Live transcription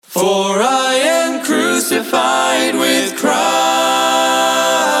For I am crucified with Christ,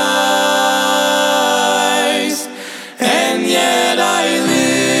 and yet I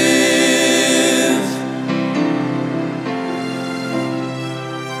live.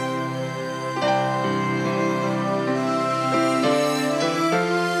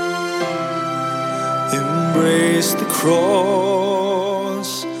 Embrace the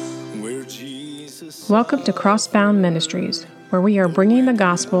cross where Jesus... Welcome to Crossbound Ministries, where we are bringing the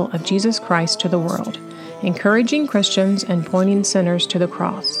gospel of Jesus Christ to the world, encouraging Christians and pointing sinners to the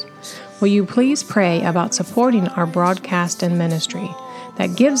cross. Will you please pray about supporting our broadcast and ministry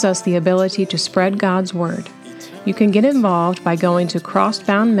that gives us the ability to spread God's word? You can get involved by going to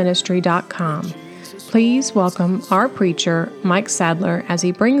crossboundministry.com. Please welcome our preacher, Mike Sadler, as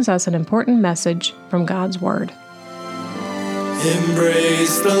he brings us an important message from God's word.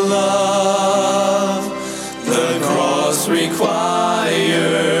 Embrace the love the cross requires.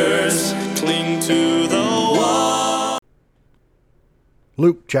 Cling to the wall.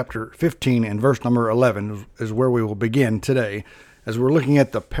 Luke chapter 15 and verse number 11 is where we will begin today, as we're looking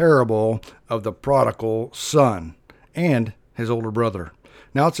at the parable of the prodigal son and his older brother.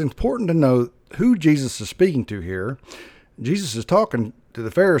 Now, it's important to know who Jesus is speaking to here. Jesus is talking to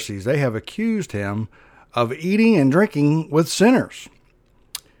the Pharisees. They have accused him of eating and drinking with sinners.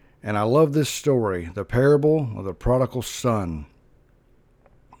 And I love this story, the parable of the prodigal son.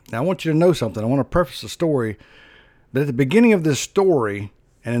 Now, I want you to know something. I want to preface the story that at the beginning of this story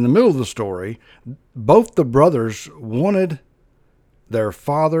and in the middle of the story, both the brothers wanted their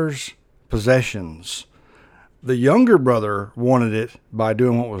father's possessions. The younger brother wanted it by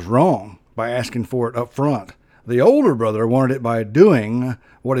doing what was wrong, by asking for it up front. The older brother wanted it by doing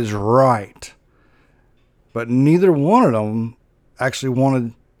what is right. But neither one of them actually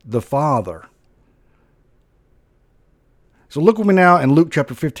wanted the Father. So look with me now in Luke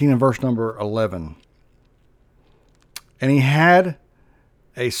chapter 15 and verse number 11. And he had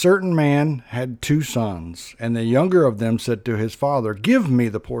a certain man had 2 sons, and the younger of them said to his father, Give me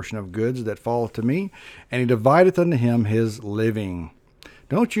the portion of goods that falleth to me. And he divideth unto him his living.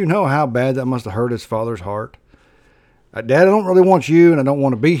 Don't you know how bad that must have hurt his father's heart? Dad, I don't really want you, and I don't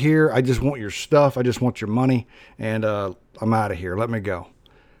want to be here. I just want your stuff. I just want your money, and I'm out of here. Let me go.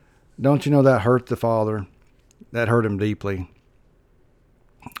 Don't you know that hurt the father? That hurt him deeply.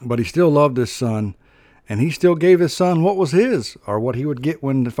 But he still loved his son, and he still gave his son what was his, or what he would get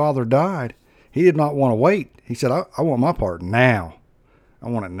when the father died. He did not want to wait. He said, I want my part now. I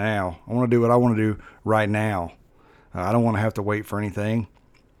want it now. I want to do what I want to do right now. I don't want to have to wait for anything.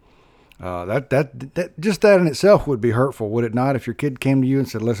 That just that in itself would be hurtful, would it not? If your kid came to you and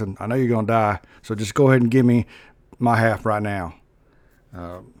said, listen, I know you're going to die, so just go ahead and give me my half right now.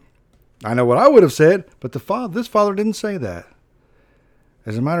 I know what I would have said, but this father didn't say that.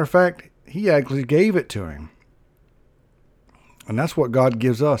 As a matter of fact, he actually gave it to him. And that's what God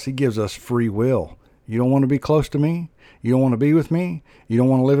gives us. He gives us free will. You don't want to be close to me? You don't want to be with me? You don't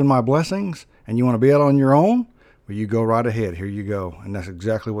want to live in my blessings? And you want to be out on your own? Well, you go right ahead. Here you go. And that's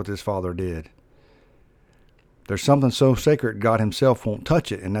exactly what this father did. There's something so sacred, God himself won't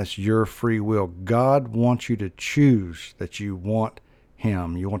touch it, and that's your free will. God wants you to choose that you want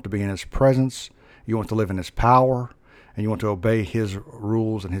him. You want to be in his presence. You want to live in his power. And you want to obey his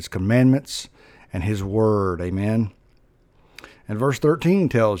rules and his commandments and his word. Amen. And verse 13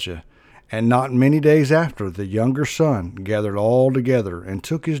 tells you, And not many days after, the younger son gathered all together and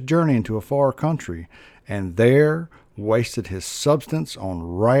took his journey into a far country, and there wasted his substance on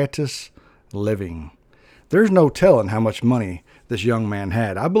riotous living. There's no telling how much money this young man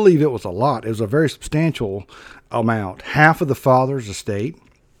had. I believe it was a lot. It was a very substantial amount, half of the father's estate,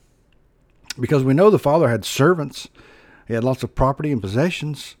 because we know the father had servants. He had lots of property and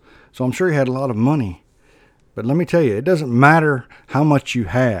possessions, so I'm sure he had a lot of money. But let me tell you, it doesn't matter how much you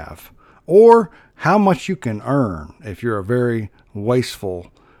have or how much you can earn if you're a very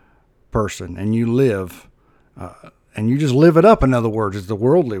wasteful person and you live, and you just live it up, in other words, as the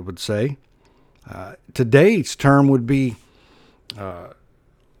worldly would say. Today's term would be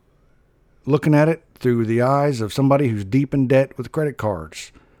looking at it through the eyes of somebody who's deep in debt with credit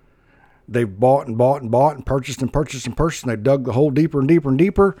cards. They've bought and bought and bought and purchased and purchased and purchased, and they dug the hole deeper and deeper and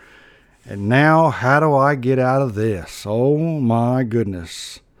deeper. And now, how do I get out of this? Oh, my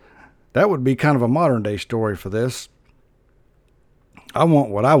goodness. That would be kind of a modern day story for this. I want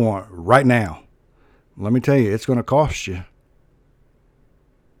what I want right now. Let me tell you, it's going to cost you.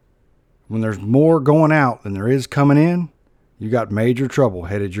 When there's more going out than there is coming in, you got major trouble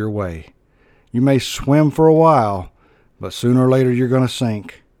headed your way. You may swim for a while, but sooner or later you're going to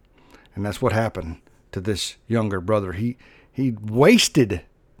sink. And that's what happened to this younger brother. He wasted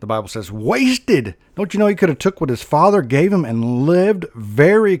the Bible says, wasted. Don't you know he could have took what his father gave him and lived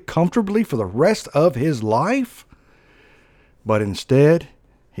very comfortably for the rest of his life? But instead,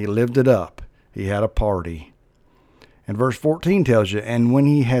 he lived it up. He had a party. And verse 14 tells you, and when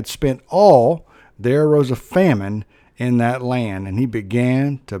he had spent all, there arose a famine in that land, and he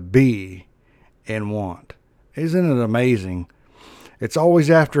began to be in want. Isn't it amazing? It's always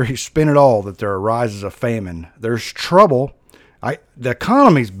after he spent it all that there arises a famine. There's trouble. The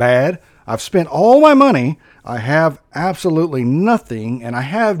economy's bad. I've spent all my money. I have absolutely nothing, and I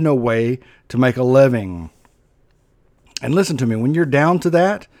have no way to make a living. And listen to me, when you're down to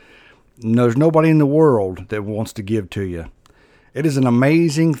that, there's nobody in the world that wants to give to you. It is an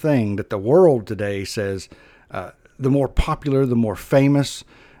amazing thing that the world today says the more popular, the more famous,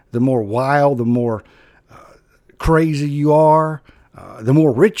 the more wild, the more crazy you are, the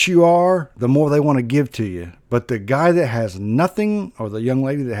more rich you are, the more they want to give to you. But the guy that has nothing, or the young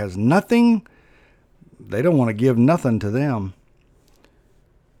lady that has nothing, they don't want to give nothing to them.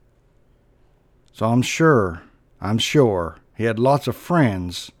 So I'm sure he had lots of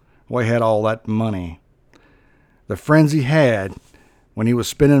friends when he had all that money. The friends he had when he was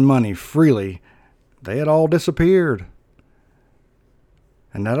spending money freely, they had all disappeared.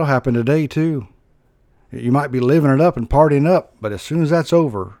 And that'll happen today too. You might be living it up and partying up, but as soon as that's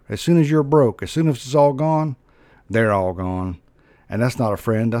over, as soon as you're broke, as soon as it's all gone, they're all gone. And that's not a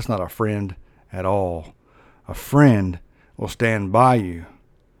friend. That's not a friend at all. A friend will stand by you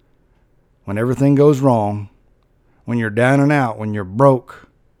when everything goes wrong, when you're down and out, when you're broke,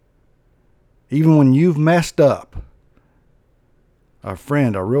 even when you've messed up. A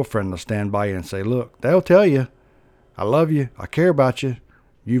friend, a real friend, will stand by you and say, look, they'll tell you, I love you, I care about you,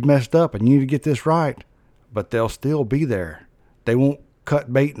 you've messed up and you need to get this right. But they'll still be there. They won't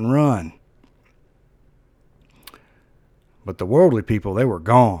cut bait and run. But the worldly people, they were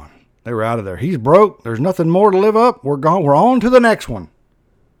gone. They were out of there. He's broke. There's nothing more to live up. We're gone. We're on to the next one.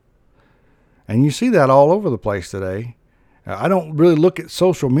 And you see that all over the place today. I don't really look at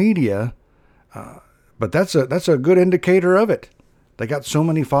social media, but that's a good indicator of it. They got so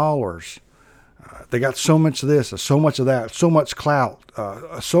many followers. They got so much of this, so much of that, so much clout,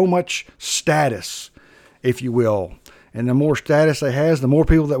 so much status, if you will. And the more status they has, the more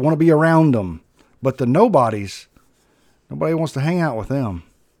people that want to be around them. But the nobodies, nobody wants to hang out with them.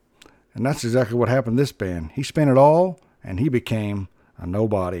 And that's exactly what happened to this man. He spent it all, and he became a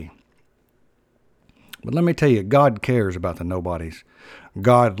nobody. But let me tell you, God cares about the nobodies.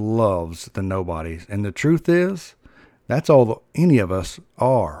 God loves the nobodies. And the truth is, that's all that any of us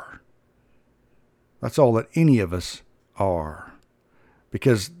are. That's all that any of us are.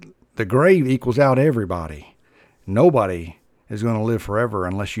 Because the grave equals out everybody. Nobody is going to live forever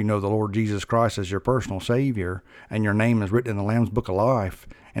unless you know the Lord Jesus Christ as your personal Savior and your name is written in the Lamb's Book of Life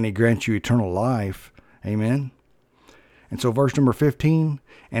and He grants you eternal life. Amen. And so verse number 15,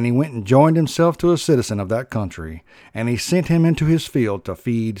 and he went and joined himself to a citizen of that country, and he sent him into his field to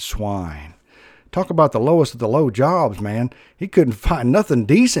feed swine. Talk about the lowest of the low jobs, man. He couldn't find nothing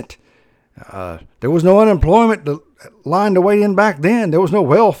decent. There was no unemployment line to wait in back then. There was no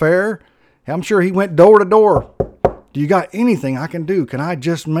welfare. I'm sure he went door to door. Do you got anything I can do? Can I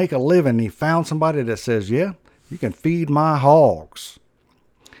just make a living? He found somebody that says, yeah, you can feed my hogs.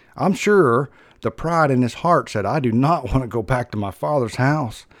 I'm sure the pride in his heart said, I do not want to go back to my father's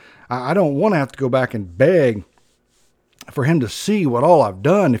house. I don't want to have to go back and beg for him to see what all I've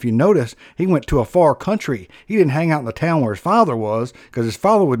done. If you notice, he went to a far country. He didn't hang out in the town where his father was, because his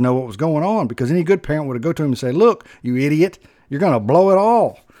father would know what was going on, because any good parent would have go to him and say, look, you idiot, you're going to blow it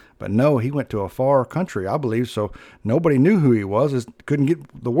all. But no, he went to a far country, I believe, so nobody knew who he was. Couldn't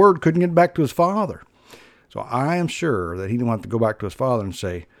get back to his father. So I am sure that he didn't want to go back to his father and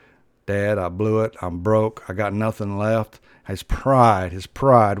say, Dad, I blew it. I'm broke. I got nothing left. His pride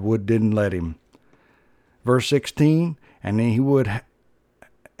didn't let him. Verse 16, and he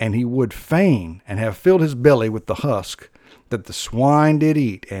would fain and have filled his belly with the husk that the swine did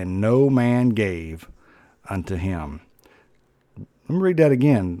eat, and no man gave unto him. Let me read that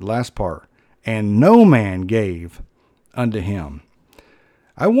again, last part. And no man gave unto him.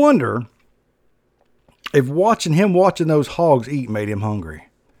 I wonder if watching those hogs eat made him hungry.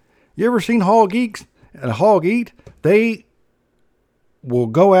 You ever seen a hog eat? They will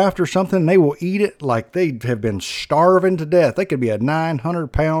go after something and they will eat it like they have been starving to death. They could be a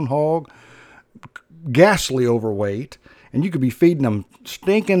 900-pound hog, ghastly overweight, and you could be feeding them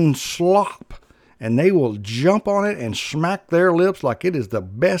stinking slop, and they will jump on it and smack their lips like it is the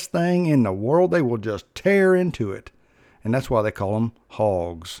best thing in the world. They will just tear into it. And that's why they call them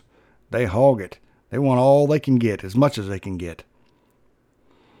hogs. They hog it. They want all they can get, as much as they can get.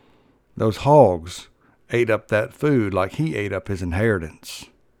 Those hogs ate up that food like he ate up his inheritance.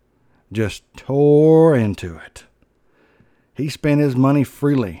 Just tore into it. He spent his money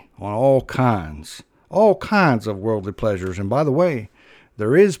freely on all kinds of worldly pleasures. And by the way,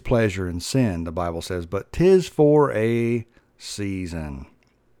 there is pleasure in sin, the Bible says, but 'tis for a season.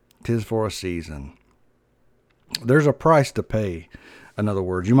 'Tis for a season. There's a price to pay. In other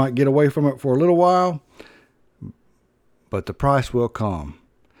words, you might get away from it for a little while, but the price will come.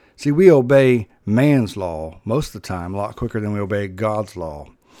 See, we obey man's law most of the time a lot quicker than we obey God's law.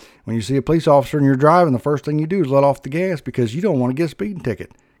 When you see a police officer and you're driving, the first thing you do is let off the gas because you don't want to get a speeding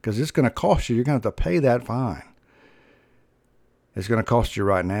ticket because it's going to cost you. You're going to have to pay that fine. It's going to cost you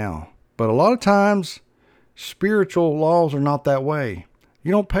right now. But a lot of times, spiritual laws are not that way.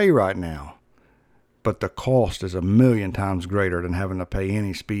 You don't pay right now, but the cost is 1,000,000 times greater than having to pay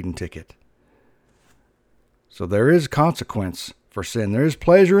any speeding ticket. So there is consequence for sin. There is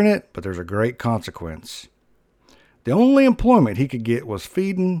pleasure in it, but there's a great consequence. The only employment he could get was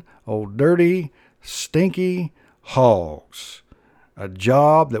feeding old dirty, stinky hogs. A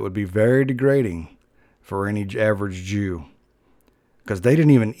job that would be very degrading for any average Jew. Because they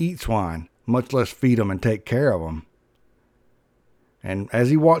didn't even eat swine, much less feed them and take care of them. And as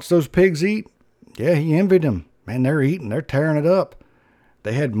he watched those pigs eat, yeah, he envied them. Man, they're eating, they're tearing it up.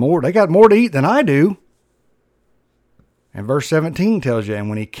 They got more to eat than I do. And verse 17 tells you, and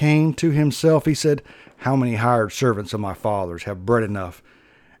when he came to himself, he said, how many hired servants of my father's have bread enough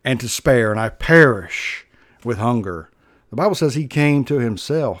and to spare, and I perish with hunger. The Bible says he came to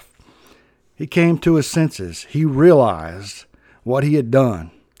himself. He came to his senses. He realized what he had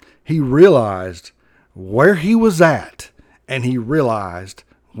done. He realized where he was at, and he realized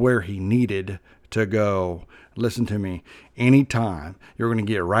where he needed to go. Listen to me. Anytime you're going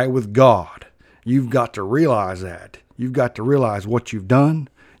to get right with God, you've got to realize that. You've got to realize what you've done.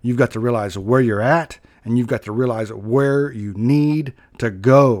 You've got to realize where you're at, and you've got to realize where you need to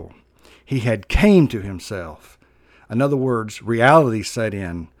go. He had came to himself. In other words, reality set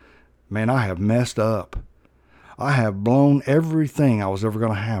in. Man, I have messed up. I have blown everything I was ever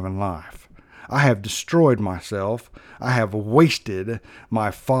going to have in life. I have destroyed myself. I have wasted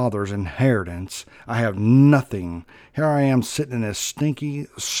my father's inheritance. I have nothing. Here I am sitting in this stinky,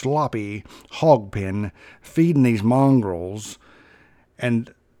 sloppy hog pen, feeding these mongrels,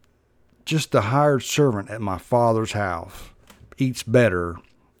 and just the hired servant at my father's house eats better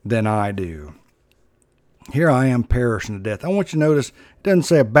than I do. Here I am perishing to death. I want you to notice, it doesn't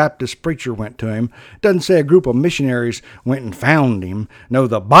say a Baptist preacher went to him. It doesn't say a group of missionaries went and found him. No,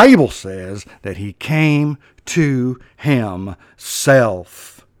 the Bible says that he came to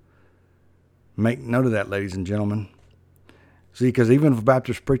himself. Make note of that, ladies and gentlemen. See, because even if a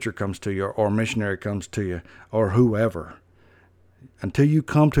Baptist preacher comes to you or a missionary comes to you or whoever, until you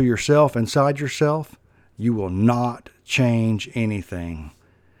come to yourself inside yourself, you will not change anything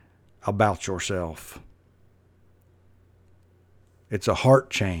about yourself. It's a heart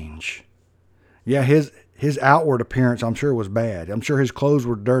change. Yeah, his outward appearance, I'm sure, was bad. I'm sure his clothes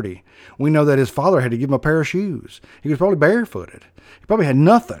were dirty. We know that his father had to give him a pair of shoes. He was probably barefooted. He probably had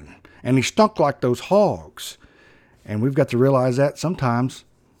nothing. And he stunk like those hogs. And we've got to realize that sometimes,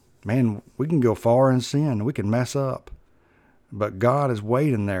 man, we can go far in sin. We can mess up. But God is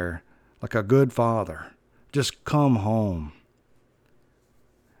waiting there like a good father. Just come home.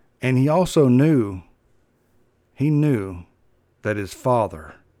 And he also knew that his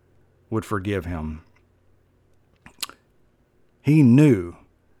father would forgive him. He knew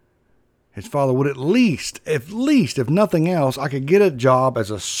his father would at least, if nothing else, I could get a job as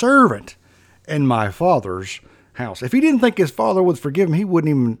a servant in my father's house. If he didn't think his father would forgive him, he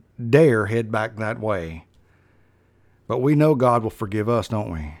wouldn't even dare head back that way. But we know God will forgive us,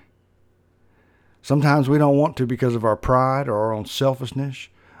 don't we? Sometimes we don't want to because of our pride or our own selfishness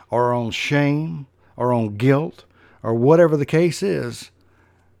or our own shame, our own guilt, or whatever the case is.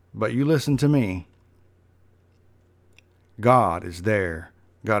 But you listen to me. God is there.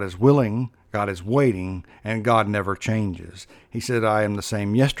 God is willing. God is waiting. And God never changes. He said, I am the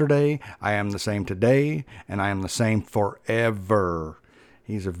same yesterday. I am the same today. And I am the same forever.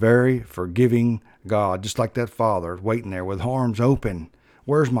 He's a very forgiving God. Just like that father waiting there with arms open.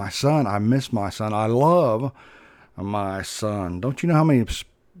 Where's my son? I miss my son. I love my son. Don't you know how many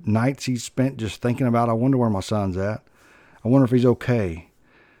nights he spent just thinking about, I wonder where my son's at. I wonder if he's okay.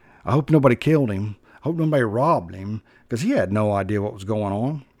 I hope nobody killed him. I hope nobody robbed him, because he had no idea what was going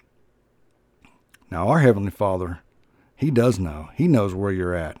on. Now, our Heavenly Father, he does know. He knows where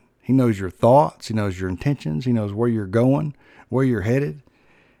you're at. He knows your thoughts. He knows your intentions. He knows where you're going, where you're headed.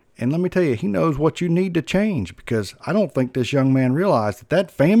 And let me tell you, he knows what you need to change, because I don't think this young man realized that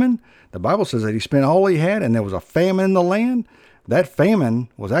famine, the Bible says that he spent all he had and there was a famine in the land. That famine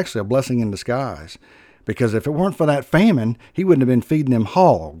was actually a blessing in disguise, because if it weren't for that famine, he wouldn't have been feeding them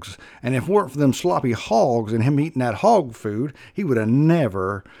hogs. And if it weren't for them sloppy hogs and him eating that hog food, he would have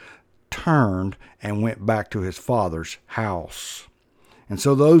never turned and went back to his father's house. And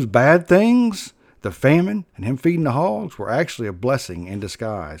so those bad things, the famine and him feeding the hogs, were actually a blessing in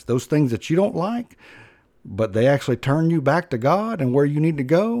disguise. Those things that you don't like, but they actually turn you back to God and where you need to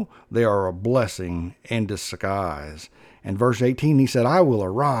go, they are a blessing in disguise. In verse 18, he said, I will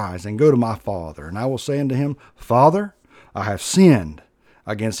arise and go to my father, and I will say unto him, Father, I have sinned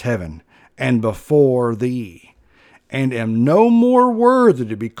against heaven and before thee, and am no more worthy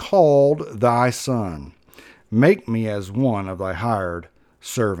to be called thy son. Make me as one of thy hired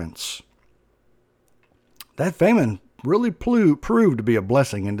servants. That famine really proved to be a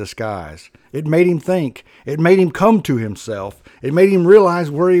blessing in disguise. It made him think. It made him come to himself. It made him realize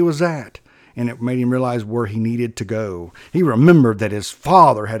where he was at. And it made him realize where he needed to go. He remembered that his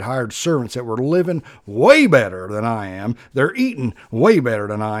father had hired servants that were living way better than I am. They're eating way better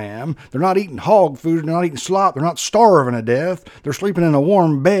than I am. They're not eating hog food. They're not eating slop. They're not starving to death. They're sleeping in a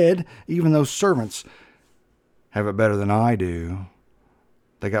warm bed. Even those servants have it better than I do.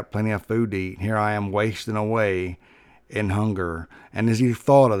 They got plenty of food to eat. Here I am wasting away in hunger. And as he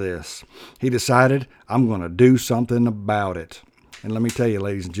thought of this, he decided, I'm going to do something about it. And let me tell you,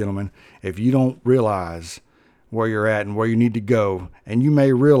 ladies and gentlemen, if you don't realize where you're at and where you need to go, and you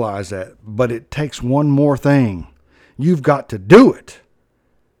may realize that, but it takes one more thing. You've got to do it.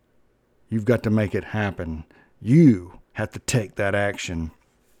 You've got to make it happen. You have to take that action.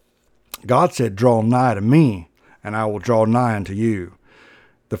 God said, draw nigh to me, and I will draw nigh unto you.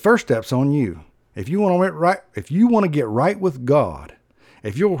 The first step's on you. If you want to get right with God,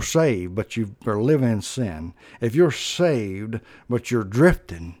 if you're saved, but you are living in sin, if you're saved, but you're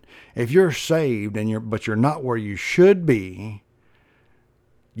drifting, if you're saved but you're not where you should be,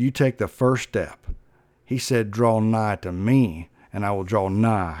 you take the first step. He said, draw nigh to me, and I will draw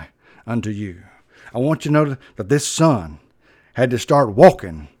nigh unto you. I want you to know that this son had to start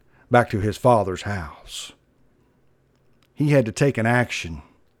walking back to his father's house. He had to take an action.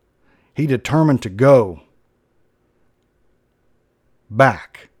 He determined to go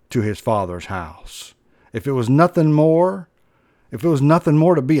back to his father's house. If it was nothing more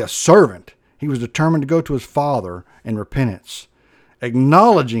to be a servant, he was determined to go to his father in repentance,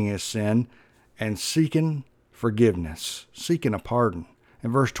 acknowledging his sin and seeking forgiveness, seeking a pardon.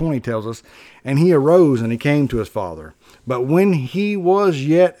 And verse 20 tells us, and he arose and he came to his father. But when he was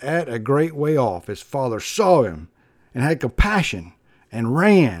yet at a great way off, his father saw him and had compassion and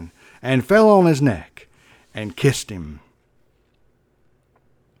ran and fell on his neck and kissed him.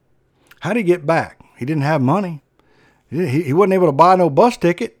 How did he get back? He didn't have money. He wasn't able to buy no bus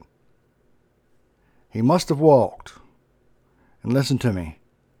ticket. He must have walked. And listen to me.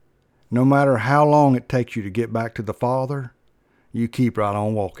 No matter how long it takes you to get back to the Father, you keep right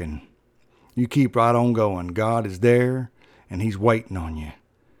on walking. You keep right on going. God is there and he's waiting on you.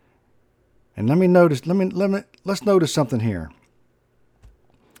 And let's notice something here.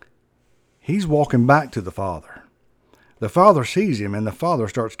 He's walking back to the Father. The Father sees him, and the Father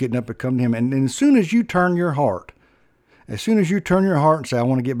starts getting up and coming to him. And as soon as you turn your heart and say, I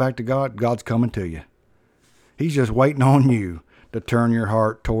want to get back to God, God's coming to you. He's just waiting on you to turn your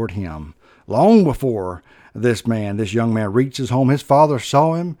heart toward him. Long before this young man reaches home, his father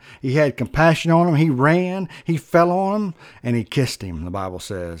saw him. He had compassion on him. He ran. He fell on him, and he kissed him, the Bible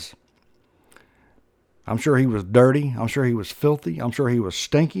says. I'm sure he was dirty. I'm sure he was filthy. I'm sure he was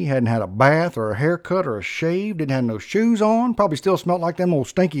stinky. Hadn't had a bath or a haircut or a shave. Didn't have no shoes on. Probably still smelled like them old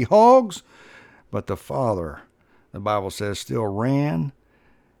stinky hogs. But the father, the Bible says, still ran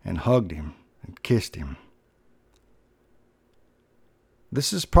and hugged him and kissed him.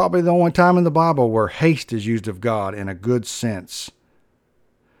 This is probably the only time in the Bible where haste is used of God in a good sense.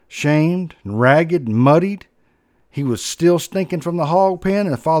 Shamed and ragged and muddied, he was still stinking from the hog pen,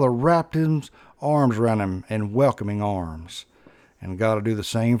 and the father wrapped his arms around him in welcoming arms. And God will do the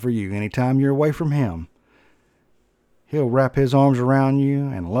same for you. Anytime you're away from him, he'll wrap his arms around you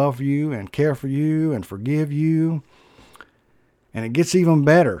and love you and care for you and forgive you. And it gets even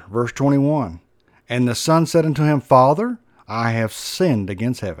better. Verse 21. And the son said unto him, Father, I have sinned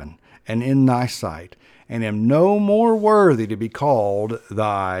against heaven and in thy sight, and am no more worthy to be called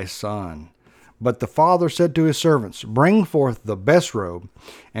thy son. But the father said to his servants, Bring forth the best robe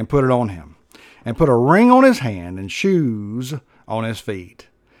and put it on him, and put a ring on his hand and shoes on his feet.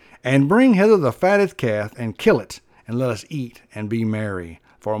 And bring hither the fattest calf and kill it, and let us eat and be merry.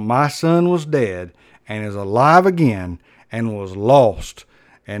 For my son was dead and is alive again, and was lost,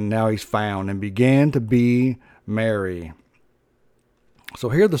 and now he's found, and began to be merry. So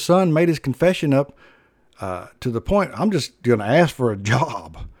here the son made his confession up to the point, I'm just going to ask for a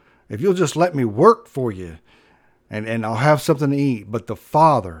job. If you'll just let me work for you, and I'll have something to eat. But the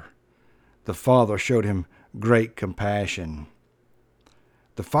father showed him great compassion.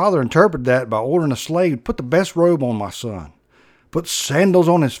 The father interpreted that by ordering a slave, put the best robe on my son, put sandals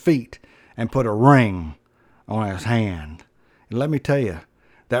on his feet, and put a ring on his hand. And let me tell you,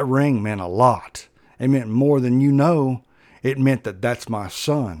 that ring meant a lot. It meant more than you know. It meant that that's my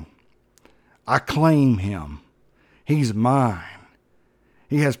son. I claim him. He's mine.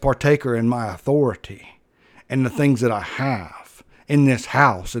 He has partaker in my authority and the things that I have in this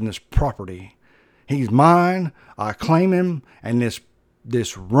house, in this property. He's mine. I claim him, and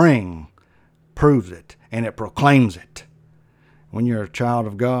this ring proves it, and it proclaims it. When you're a child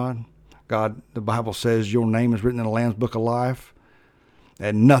of God, the Bible says your name is written in the Lamb's Book of Life,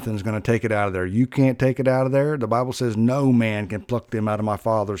 and nothing's going to take it out of there. You can't take it out of there. The Bible says no man can pluck them out of my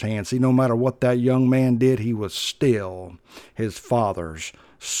Father's hand. See, no matter what that young man did, he was still his Father's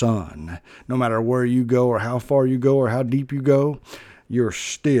son. No matter where you go or how far you go or how deep you go, you're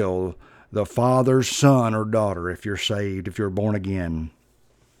still the Father's son or daughter if you're saved, if you're born again.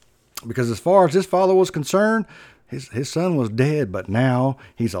 Because as far as this father was concerned, his son was dead, but now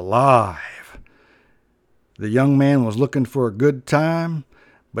he's alive. The young man was looking for a good time,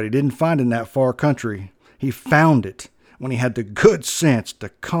 but he didn't find it in that far country. He found it when he had the good sense to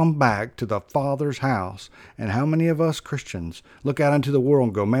come back to the Father's house. And how many of us Christians look out into the world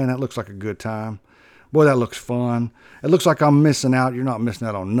and go, man, that looks like a good time. Boy, that looks fun. It looks like I'm missing out. You're not missing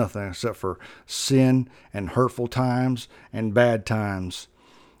out on nothing except for sin and hurtful times and bad times.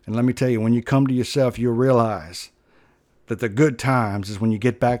 And let me tell you, when you come to yourself, you'll realize that the good times is when you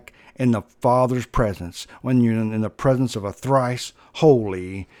get back in the Father's presence, when you're in the presence of a thrice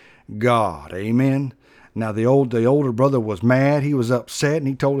holy God. Amen. Now, the older brother was mad. He was upset, and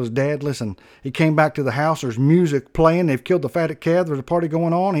he told his dad, listen, he came back to the house. There's music playing. They've killed the fatted calf. There's a party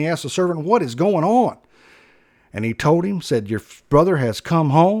going on. He asked the servant, what is going on? And he told him, said, your brother has come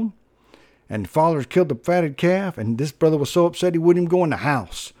home, and father's killed the fatted calf. And this brother was so upset he wouldn't even go in the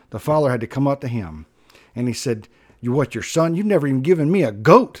house. The father had to come up to him. And he said, your son? You've never even given me a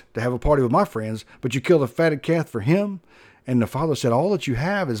goat to have a party with my friends, but you killed a fatted calf for him? And the father said, all that you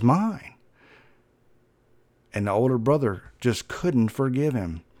have is mine. And the older brother just couldn't forgive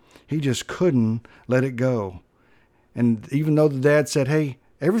him. He just couldn't let it go. And even though the dad said, hey,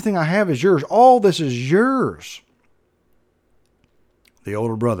 everything I have is yours, all this is yours, the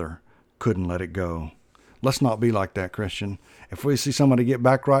older brother couldn't let it go. Let's not be like that, Christian. If we see somebody get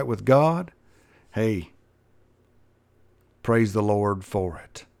back right with God, hey, praise the Lord for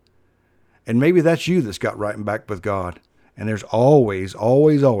it. And maybe that's you that's got right back with God. And there's always,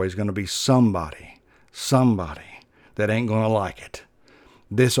 always, always going to be somebody that ain't going to like it.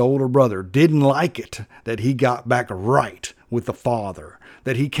 This older brother didn't like it that he got back right with the Father,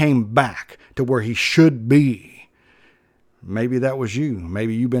 that he came back to where he should be. Maybe that was you.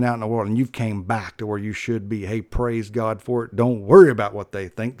 Maybe you've been out in the world and you've came back to where you should be. Hey, praise God for it. Don't worry about what they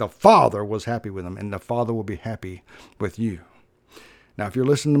think. The Father was happy with them, and the Father will be happy with you. Now, if you're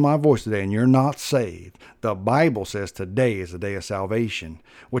listening to my voice today and you're not saved, the Bible says today is the day of salvation.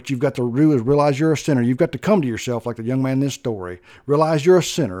 What you've got to do is realize you're a sinner. You've got to come to yourself like the young man in this story. Realize you're a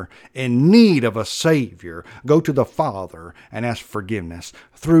sinner in need of a Savior. Go to the Father and ask forgiveness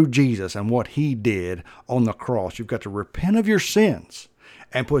through Jesus and what He did on the cross. You've got to repent of your sins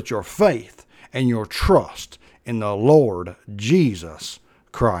and put your faith and your trust in the Lord Jesus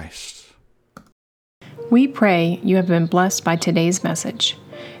Christ. We pray you have been blessed by today's message.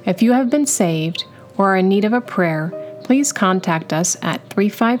 If you have been saved or are in need of a prayer, please contact us at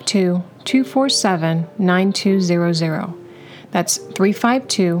 352-247-9200. That's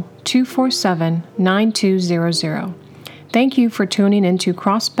 352-247-9200. Thank you for tuning into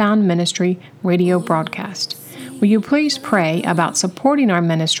Crossbound Ministry radio broadcast. Will you please pray about supporting our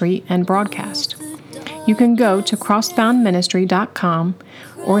ministry and broadcast? You can go to crossboundministry.com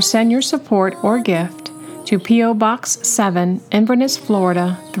or send your support or gift to P.O. Box 7, Inverness,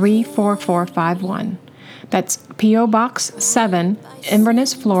 Florida 34451. That's P.O. Box 7,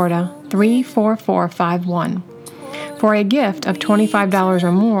 Inverness, Florida 34451. For a gift of $25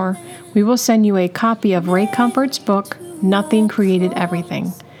 or more, we will send you a copy of Ray Comfort's book, Nothing Created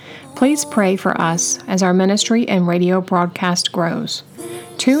Everything. Please pray for us as our ministry and radio broadcast grows.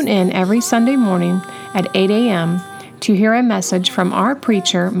 Tune in every Sunday morning at 8 a.m. to hear a message from our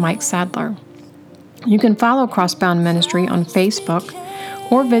preacher, Mike Sadler. You can follow Crossbound Ministry on Facebook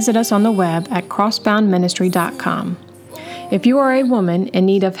or visit us on the web at crossboundministry.com. If you are a woman in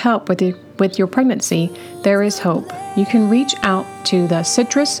need of help with your pregnancy, there is hope. You can reach out to the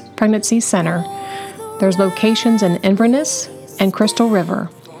Citrus Pregnancy Center. There's locations in Inverness and Crystal River.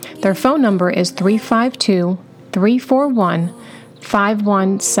 Their phone number is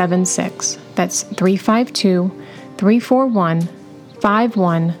 352-341-5176. That's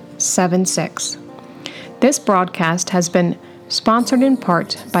 352-341-5176. This broadcast has been sponsored in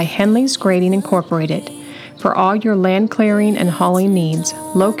part by Henley's Grading Incorporated for all your land clearing and hauling needs,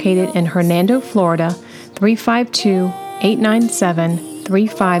 located in Hernando, Florida,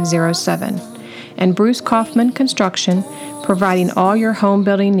 352-897-3507. And Bruce Kaufman Construction, providing all your home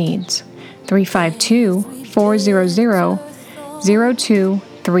building needs,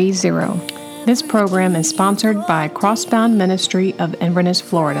 352-400-0230. This program is sponsored by Crossbound Ministry of Inverness,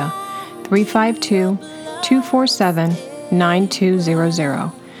 Florida,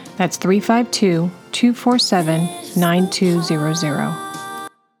 352-247-9200. That's 352-247-9200.